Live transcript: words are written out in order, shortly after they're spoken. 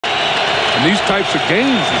And these types of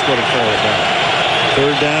games is what it's all about.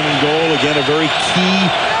 Third down and goal. Again, a very key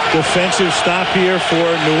defensive stop here for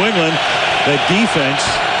New England. That defense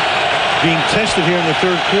being tested here in the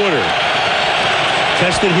third quarter.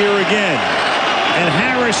 Tested here again. And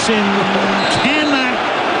Harrison cannot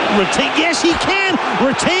retain. Yes, he can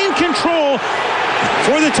retain control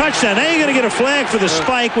for the touchdown. Now you're going to get a flag for the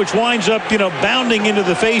spike, which winds up, bounding into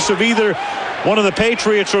the face of either one of the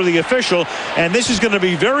Patriots or the official. And this is going to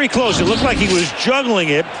be very close. It looked like he was juggling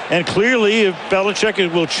it. And clearly, if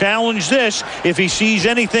Belichick will challenge this if he sees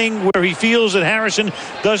anything where he feels that Harrison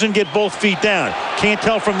doesn't get both feet down. Can't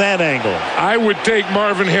tell from that angle. I would take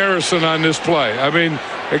Marvin Harrison on this play. I mean,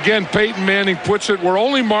 again, Peyton Manning puts it where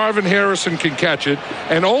only Marvin Harrison can catch it,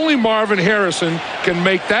 and only Marvin Harrison can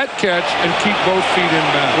make that catch and keep both feet in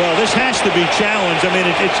bounds. Well, this has to be challenged. I mean,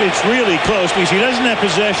 it's really close because he doesn't have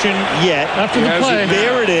possession yet. After the play.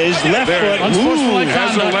 There it is. Left foot. Unsportsmanlike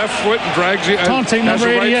has a left foot and drags it. Taunting has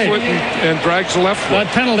number a right 88. foot and drags the left foot.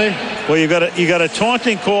 That penalty. Well, you got a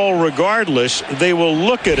taunting call regardless. They will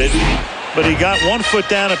look at it. But he got one foot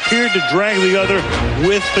down, appeared to drag the other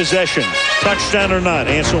with possession. Touchdown or not?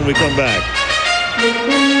 Answer when we come back.